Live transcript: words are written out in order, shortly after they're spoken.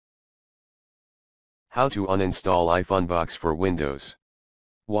How to uninstall iFunbox for Windows.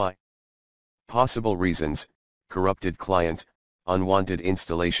 Why? Possible reasons: corrupted client, unwanted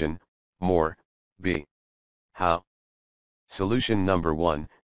installation, more. B. How? Solution number 1,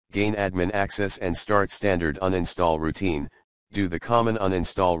 gain admin access and start standard uninstall routine. Do the common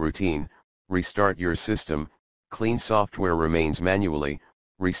uninstall routine, restart your system, clean software remains manually,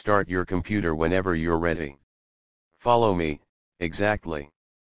 restart your computer whenever you're ready. Follow me, exactly.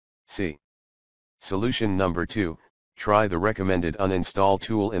 C. Solution number 2, try the recommended uninstall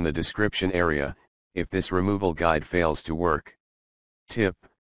tool in the description area, if this removal guide fails to work. Tip: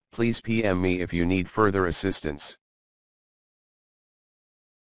 please PM me if you need further assistance.